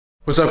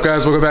What's up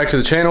guys, welcome back to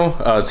the channel.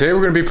 Today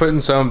we're going to be putting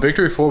some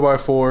Victory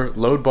 4x4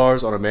 load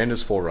bars on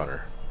Amanda's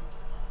 4Runner.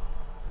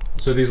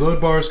 So these load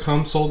bars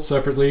come sold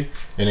separately,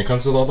 and it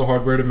comes with all the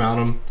hardware to mount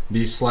them.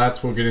 These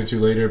slats we'll get into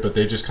later, but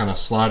they just kind of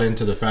slide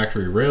into the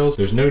factory rails.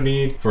 There's no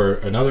need for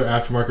another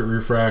aftermarket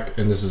roof rack,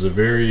 and this is a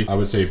very, I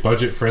would say,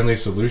 budget-friendly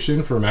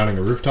solution for mounting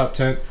a rooftop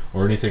tent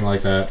or anything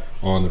like that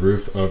on the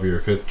roof of your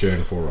 5th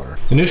gen 4Runner.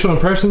 Initial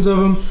impressions of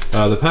them,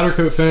 the powder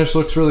coat finish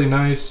looks really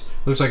nice.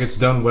 Looks like it's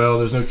done well.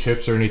 There's no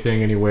chips or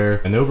anything anywhere.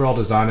 And the overall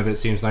design of it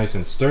seems nice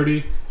and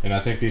sturdy. And I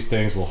think these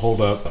things will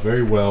hold up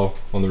very well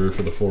on the roof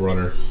of the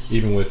 4Runner,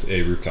 even with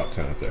a rooftop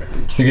tent up there.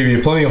 They give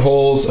you plenty of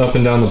holes up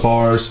and down the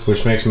bars,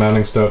 which makes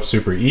mounting stuff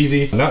super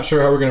easy. I'm not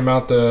sure how we're gonna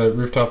mount the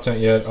rooftop tent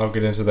yet. I'll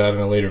get into that in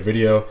a later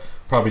video.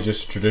 Probably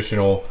just a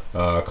traditional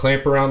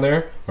clamp around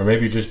there, or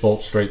maybe just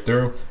bolt straight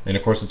through. And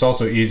of course, it's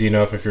also easy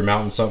enough if you're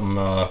mounting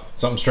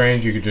something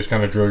strange, you could just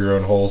kind of drill your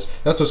own holes.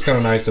 That's what's kind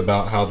of nice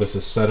about how this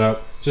is set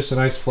up. Just a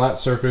nice flat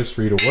surface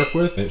for you to work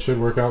with, and it should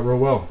work out real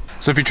well.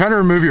 So if you try to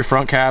remove your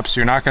front caps,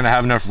 you're not gonna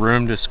have enough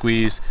room to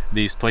squeeze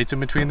these plates in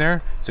between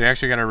there. So you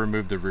actually gotta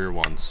remove the rear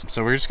ones.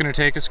 So we're just gonna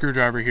take a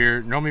screwdriver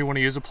here. Normally you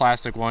wanna use a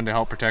plastic one to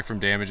help protect from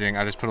damaging.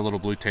 I just put a little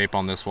blue tape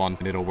on this one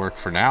and it'll work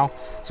for now.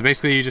 So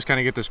basically you just kind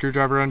of get the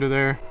screwdriver under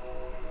there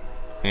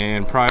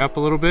and pry up a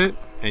little bit,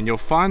 and you'll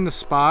find the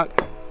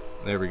spot.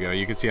 There we go.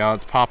 You can see how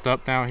it's popped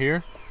up now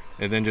here,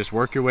 and then just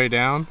work your way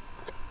down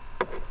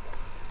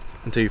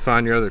until you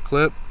find your other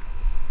clip,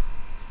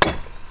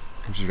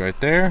 which is right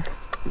there.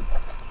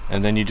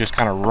 And then you just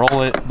kind of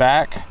roll it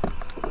back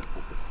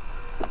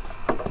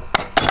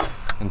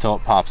until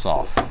it pops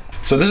off.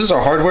 So this is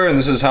our hardware, and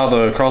this is how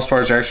the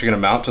crossbars are actually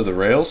going to mount to the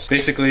rails.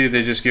 Basically,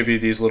 they just give you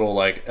these little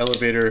like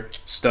elevator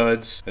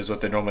studs is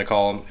what they normally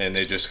call them, and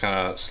they just kind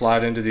of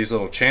slide into these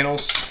little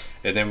channels,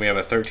 and then we have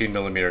a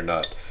 13mm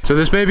nut. So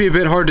this may be a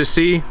bit hard to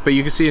see, but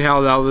you can see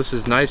how this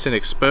is nice and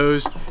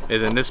exposed,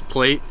 and then this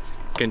plate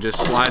can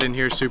just slide in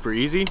here super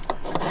easy.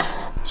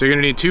 So you're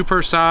going to need 2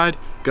 per side.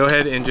 Go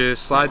ahead and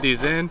just slide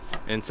these in,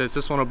 and since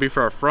this one will be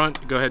for our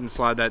front, go ahead and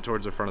slide that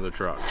towards the front of the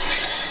truck.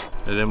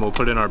 And then we'll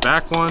put in our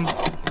back one,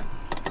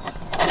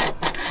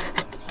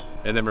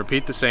 and then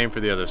repeat the same for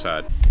the other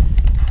side.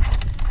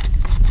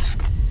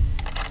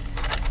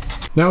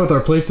 Now with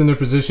our plates in their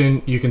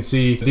position, you can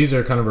see these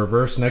are kind of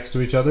reversed next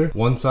to each other.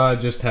 One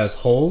side just has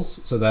holes,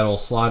 so that'll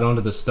slide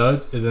onto the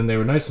studs, and then they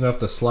were nice enough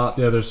to slot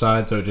the other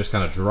side so it just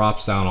kind of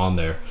drops down on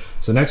there.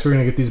 So next we're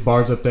gonna get these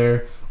bars up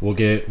there. We'll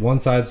get one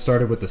side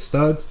started with the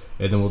studs,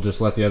 and then we'll just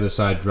let the other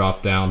side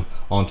drop down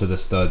onto the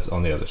studs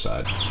on the other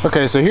side.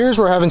 Okay, so here's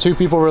where having 2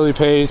 people really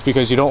pays,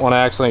 because you don't want to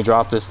accidentally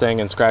drop this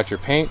thing and scratch your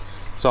paint.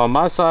 So on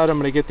my side, I'm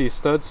gonna get these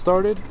studs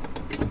started.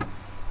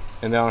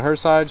 And then on her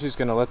side, she's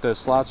gonna let the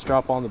slots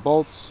drop on the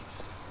bolts.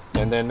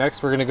 And then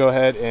next we're gonna go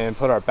ahead and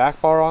put our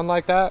back bar on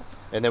like that.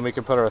 And then we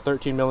can put our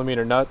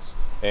 13mm nuts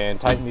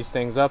and tighten these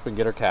things up and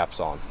get our caps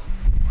on.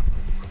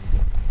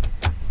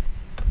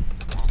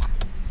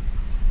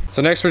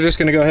 So next we're just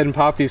gonna go ahead and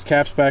pop these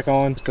caps back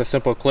on. Just a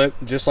simple clip,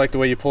 just like the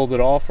way you pulled it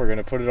off. We're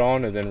gonna put it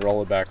on and then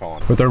roll it back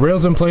on. With our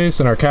rails in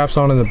place and our caps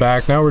on in the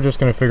back, now we're just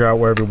gonna figure out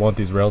where we want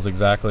these rails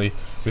exactly.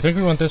 We think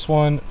we want this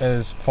one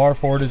as far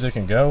forward as it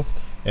can go,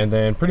 and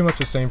then pretty much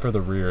the same for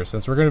the rear.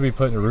 Since we're gonna be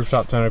putting a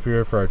rooftop tent up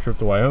here for our trip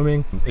to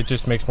Wyoming, it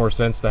just makes more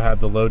sense to have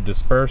the load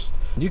dispersed.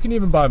 You can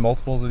even buy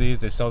multiples of these.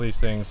 They sell these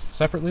things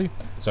separately.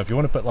 So if you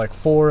wanna put like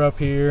 4 up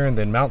here and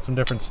then mount some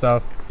different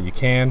stuff, you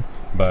can,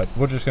 but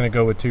we're just gonna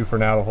go with 2 for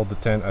now to hold the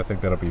tent. I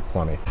think that'll be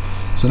plenty.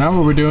 So now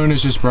what we're doing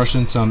is just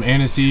brushing some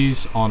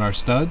anti-seize on our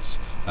studs.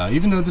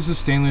 Even though this is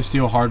stainless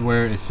steel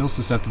hardware, it's still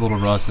susceptible to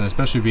rust, and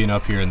especially being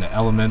up here in the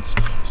elements.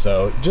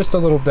 So just a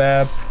little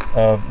dab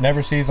of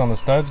never seize on the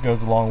studs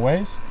goes a long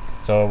ways.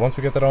 So once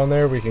we get that on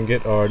there, we can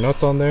get our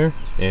nuts on there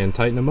and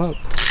tighten them up.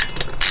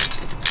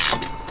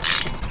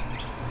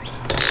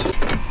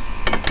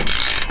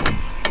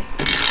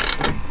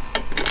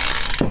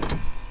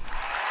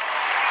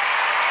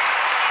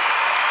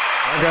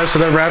 Guys, so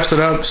that wraps it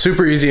up.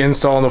 Super easy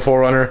install on the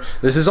 4Runner.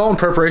 This is all in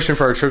preparation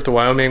for our trip to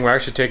Wyoming. We're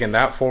actually taking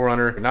that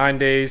 4Runner 9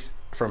 days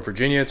from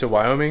Virginia to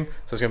Wyoming,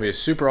 so it's gonna be a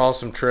super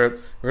awesome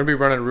trip. We're gonna be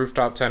running a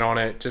rooftop tent on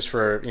it just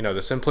for, you know,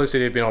 the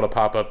simplicity of being able to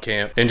pop up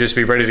camp and just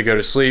be ready to go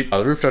to sleep.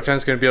 The rooftop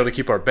tent's gonna be able to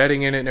keep our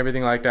bedding in it and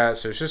everything like that,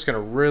 so it's just gonna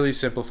really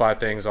simplify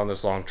things on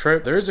this long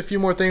trip. There is a few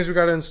more things we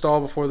gotta install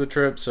before the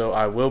trip, so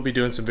I will be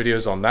doing some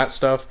videos on that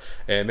stuff,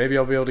 and maybe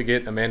I'll be able to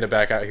get Amanda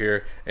back out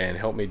here and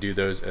help me do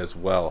those as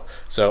well.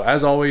 So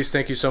as always,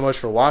 thank you so much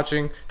for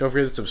watching. Don't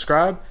forget to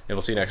subscribe, and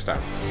we'll see you next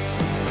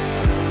time.